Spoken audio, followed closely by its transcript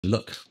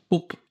Look,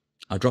 boop,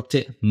 I dropped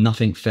it,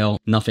 nothing fell,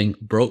 nothing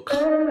broke.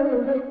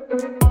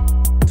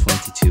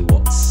 22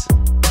 watts.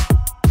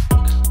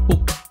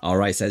 Boop. All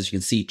right, so as you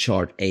can see,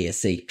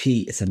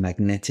 ChargeASAP is a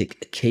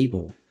magnetic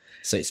cable.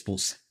 So it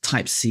supports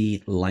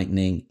Type-C,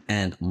 Lightning,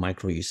 and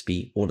micro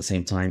USB all at the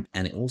same time.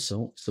 And it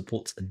also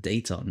supports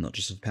data, not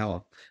just with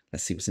power.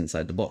 Let's see what's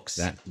inside the box.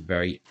 That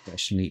very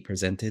professionally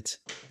presented.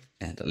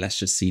 And let's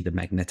just see the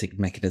magnetic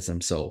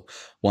mechanism. So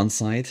one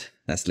side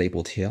that's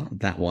labeled here,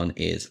 that one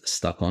is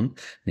stuck on.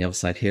 The other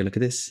side here, look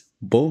at this.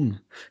 Boom,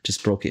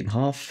 just broke it in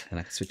half. And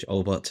I can switch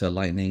over to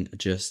Lightning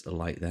just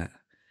like that.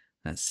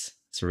 It's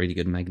a really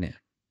good magnet.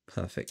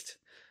 Perfect.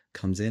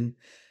 Comes in.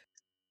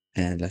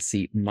 And let's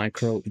see,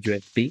 micro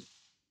USB,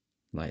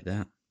 like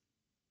that.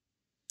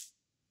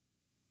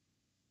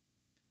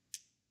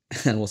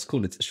 And what's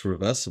cool, it's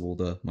reversible,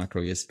 the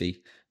micro USB.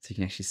 So you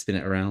can actually spin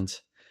it around.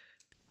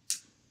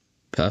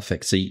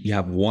 Perfect. So you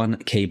have one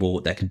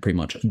cable that can pretty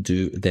much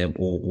do them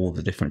all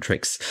the different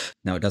tricks.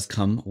 Now it does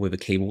come with a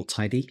cable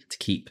tidy to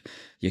keep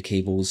your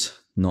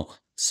cables not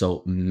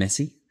so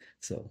messy.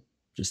 So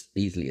just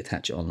easily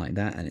attach it on like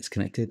that, and it's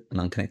connected and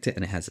unconnected,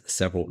 and it has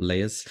several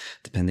layers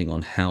depending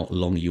on how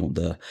long you want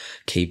the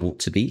cable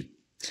to be.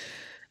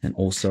 And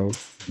also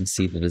you can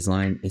see the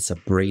design, it's a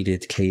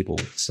braided cable,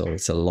 so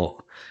it's a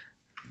lot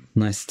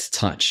nice to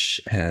touch,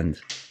 and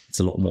it's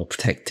a lot more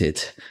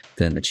protected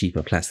than the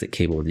cheaper plastic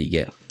cable that you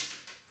get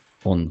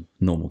on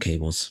normal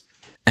cables.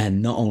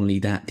 And not only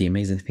that, the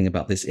amazing thing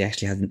about this, it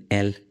actually has an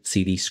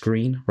LCD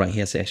screen right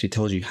here. So it actually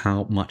tells you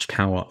how much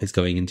power is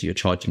going into your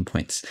charging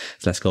points.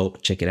 So let's go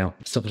check it out.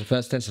 So for the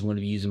first test, I'm going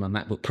to be using my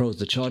MacBook Pro as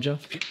the charger.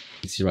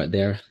 You see right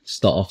there,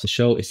 start off the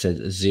show, it says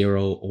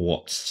 0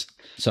 watts.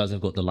 So as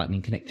I've got the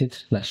Lightning connected,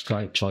 let's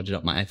try charging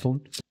up my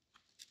iPhone.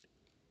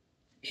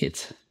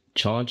 It's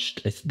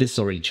charged. This is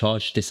already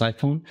charged, this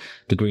iPhone.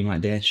 The green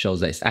light there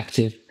shows that it's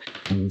active,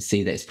 and you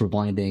see that it's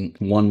providing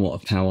 1 watt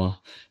of power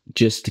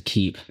just to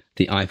keep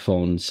the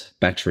iPhone's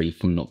battery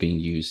from not being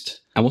used.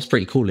 And what's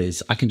pretty cool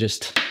is I can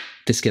just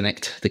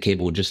disconnect the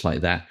cable just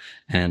like that,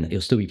 and it'll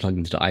still be plugged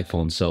into the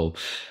iPhone. So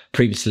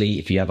previously,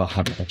 if you ever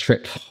have a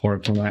trip or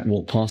if you might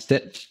walk past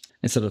it,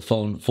 instead of the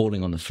phone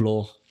falling on the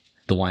floor,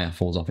 the wire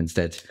falls off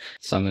instead.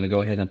 So I'm going to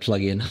go ahead and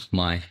plug in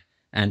my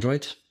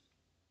Android.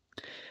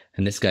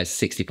 And this guy's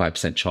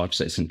 65% charged,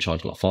 so it's going to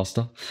charge a lot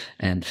faster.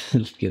 And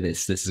look at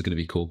this. This is going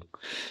to be cool.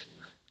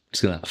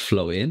 It's going to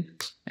flow in,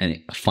 and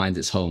it finds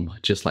its home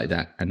just like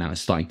that. And now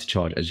it's starting to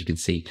charge, as you can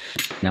see.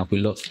 Now, if we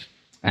look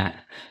at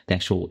the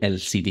actual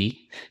LCD,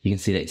 you can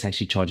see that it's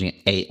actually charging at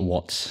 8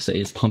 watts. So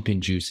it's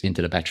pumping juice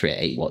into the battery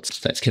at 8 watts.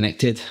 So it's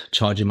connected,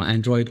 charging my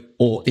Android,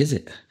 or is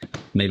it?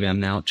 Maybe I'm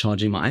now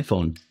charging my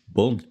iPhone.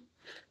 Boom.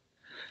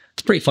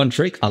 It's a pretty fun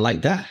trick. I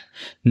like that.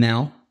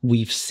 Now,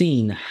 we've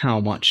seen how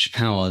much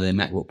power the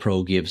MacBook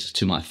Pro gives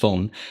to my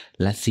phone.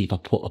 Let's see if I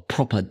put a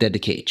proper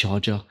dedicated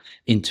charger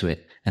into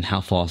it and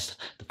how fast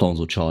the phones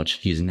will charge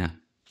using that.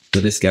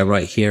 So this guy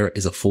right here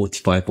is a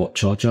 45 watt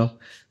charger.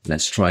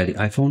 Let's try the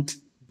iPhone.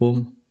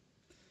 Boom.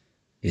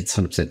 It's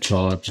 100%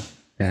 charged,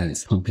 and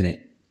it's pumping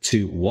it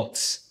 2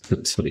 watts.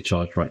 It's fully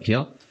charged right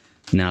here.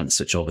 Now let's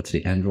switch over to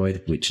the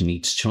Android, which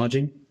needs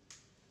charging.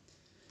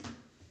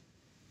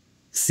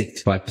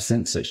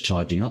 65%, so it's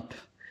charging up,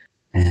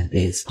 and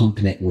it's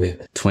pumping it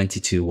with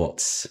 22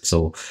 watts.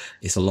 So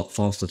it's a lot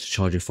faster to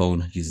charge your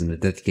phone using a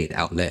dedicated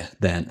outlet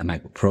than a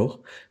MacBook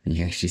Pro. And you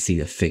can actually see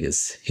the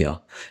figures here.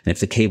 And if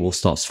the cable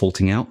starts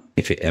faulting out,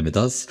 if it ever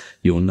does,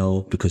 you'll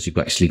know because you've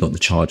actually got the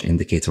charge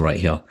indicator right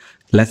here.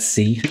 Let's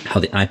see how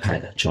the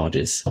iPad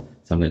charges. So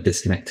I'm going to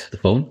disconnect the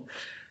phone.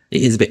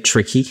 It is a bit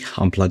tricky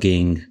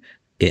unplugging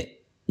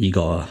it. You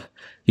got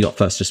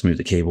first just move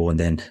the cable, and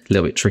then a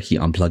little bit tricky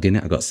unplugging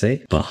it, I got to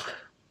say. But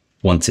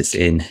once it's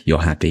in,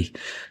 you're happy.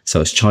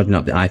 So it's charging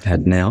up the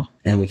iPad now,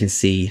 and we can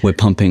see we're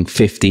pumping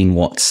 15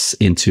 watts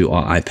into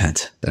our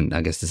iPad. And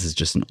I guess this is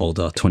just an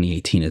older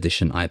 2018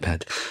 edition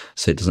iPad,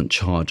 so it doesn't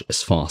charge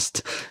as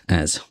fast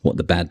as what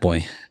the bad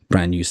boy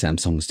brand new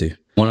Samsungs do.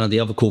 One of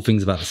the other cool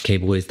things about this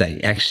cable is that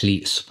it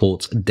actually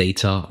supports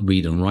data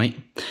read and write.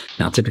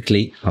 Now,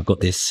 typically I've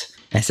got this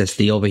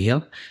SSD over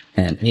here,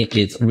 and it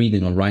is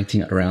reading and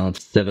writing at around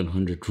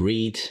 700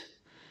 read.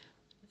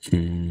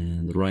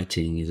 And the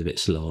writing is a bit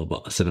slower,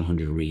 but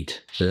 700 read.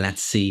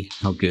 Let's see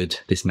how good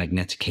this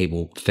magnetic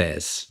cable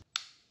fares.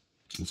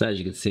 So as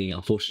you can see,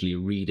 unfortunately,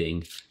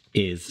 reading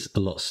is a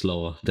lot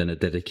slower than a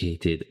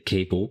dedicated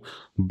cable.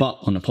 But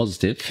on a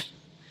positive,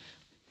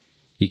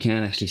 you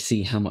can actually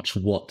see how much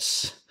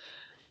watts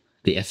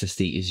the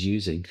SSD is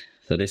using.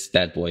 So this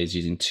bad boy is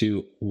using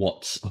 2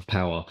 watts of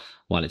power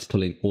while it's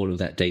pulling all of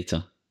that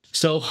data.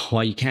 So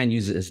while you can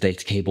use it as a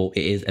data cable,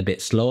 it is a bit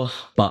slower,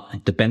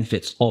 but the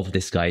benefits of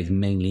this guy is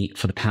mainly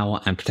for the power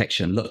and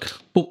protection.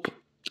 Look, boop,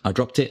 I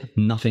dropped it,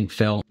 nothing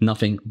fell,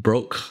 nothing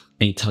broke,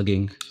 any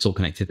tugging, it's all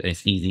connected, and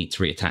it's easy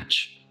to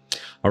reattach.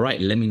 All right,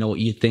 let me know what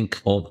you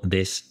think of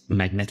this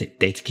magnetic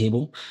data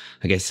cable.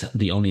 I guess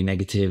the only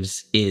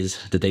negatives is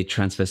the data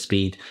transfer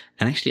speed,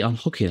 and actually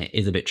unhooking it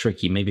is a bit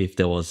tricky. Maybe if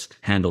there was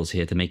handles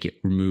here to make it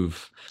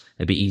remove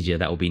a bit easier,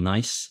 that would be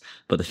nice.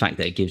 But the fact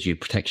that it gives you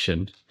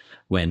protection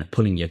when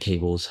pulling your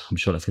cables. I'm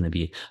sure that's going to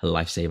be a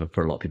lifesaver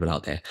for a lot of people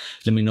out there.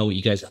 Let me know what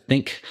you guys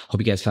think. Hope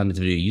you guys found this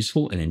video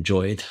useful and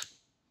enjoyed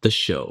the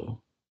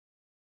show.